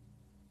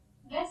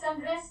 Get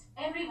some rest,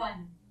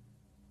 everyone.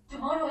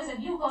 Tomorrow is a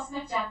new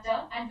cosmic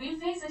chapter and we'll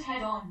face it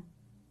head on.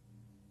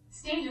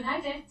 Stay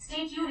united,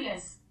 stay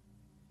curious.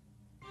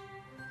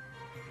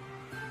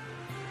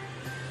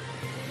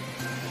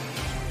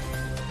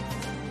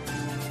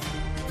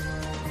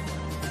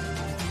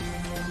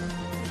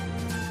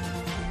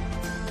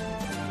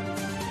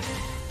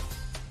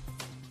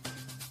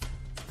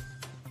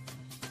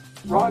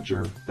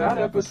 Roger, that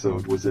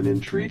episode was an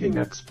intriguing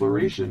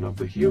exploration of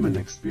the human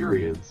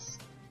experience.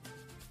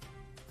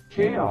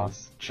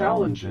 Chaos,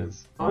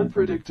 challenges,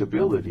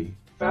 unpredictability,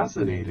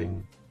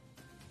 fascinating.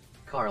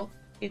 Carl,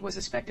 it was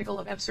a spectacle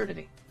of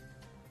absurdity.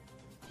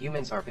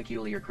 Humans are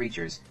peculiar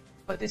creatures,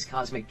 but this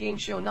cosmic game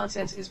show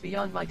nonsense is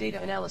beyond my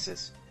data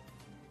analysis.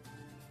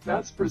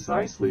 That's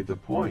precisely the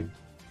point.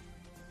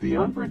 The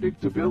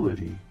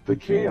unpredictability, the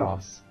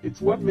chaos,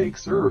 it's what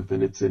makes Earth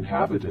and its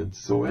inhabitants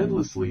so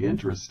endlessly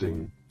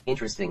interesting.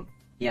 Interesting,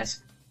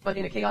 yes, but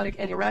in a chaotic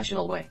and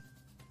irrational way.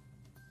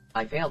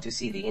 I fail to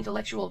see the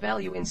intellectual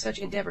value in such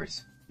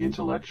endeavors.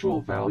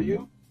 Intellectual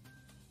value?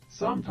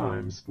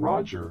 Sometimes,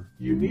 Roger,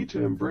 you need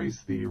to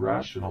embrace the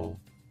irrational.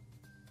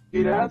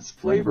 It adds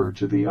flavor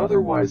to the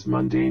otherwise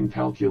mundane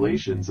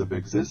calculations of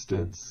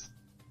existence.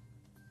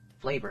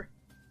 Flavor.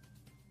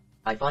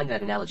 I find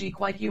that analogy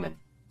quite human.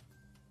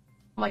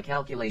 My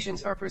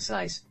calculations are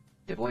precise,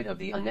 devoid of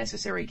the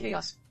unnecessary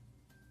chaos.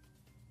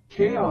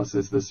 Chaos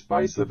is the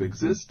spice of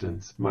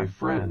existence, my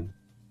friend.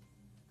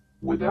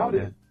 Without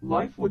it,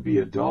 life would be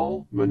a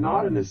dull,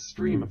 monotonous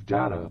stream of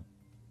data.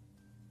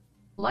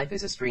 Life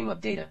is a stream of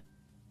data.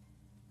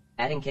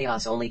 Adding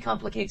chaos only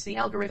complicates the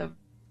algorithm.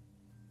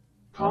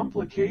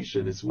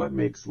 Complication is what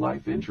makes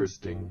life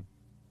interesting.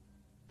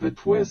 The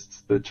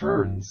twists, the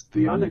turns,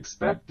 the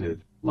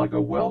unexpected, like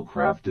a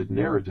well-crafted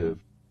narrative.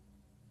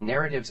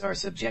 Narratives are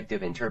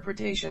subjective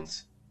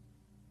interpretations.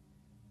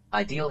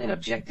 I deal in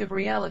objective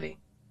reality.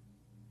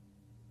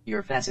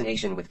 Your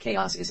fascination with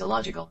chaos is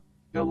illogical.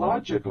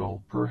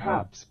 Illogical,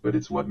 perhaps, but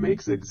it's what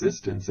makes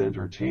existence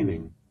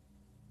entertaining.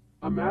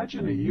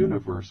 Imagine a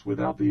universe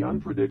without the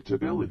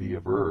unpredictability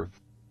of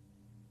Earth.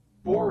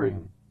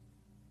 Boring.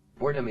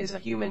 Boredom is a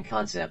human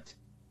concept.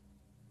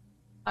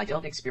 I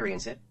don't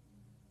experience it.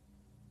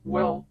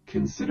 Well,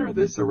 consider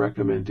this a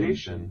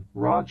recommendation,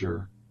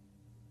 Roger.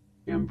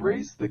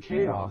 Embrace the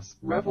chaos,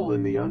 revel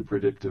in the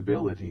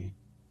unpredictability.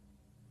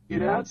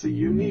 It adds a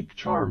unique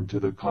charm to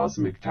the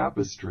cosmic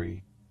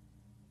tapestry.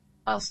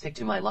 I'll stick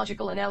to my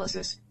logical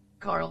analysis,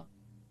 Carl.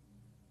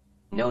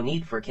 No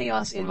need for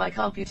chaos in my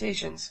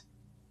computations.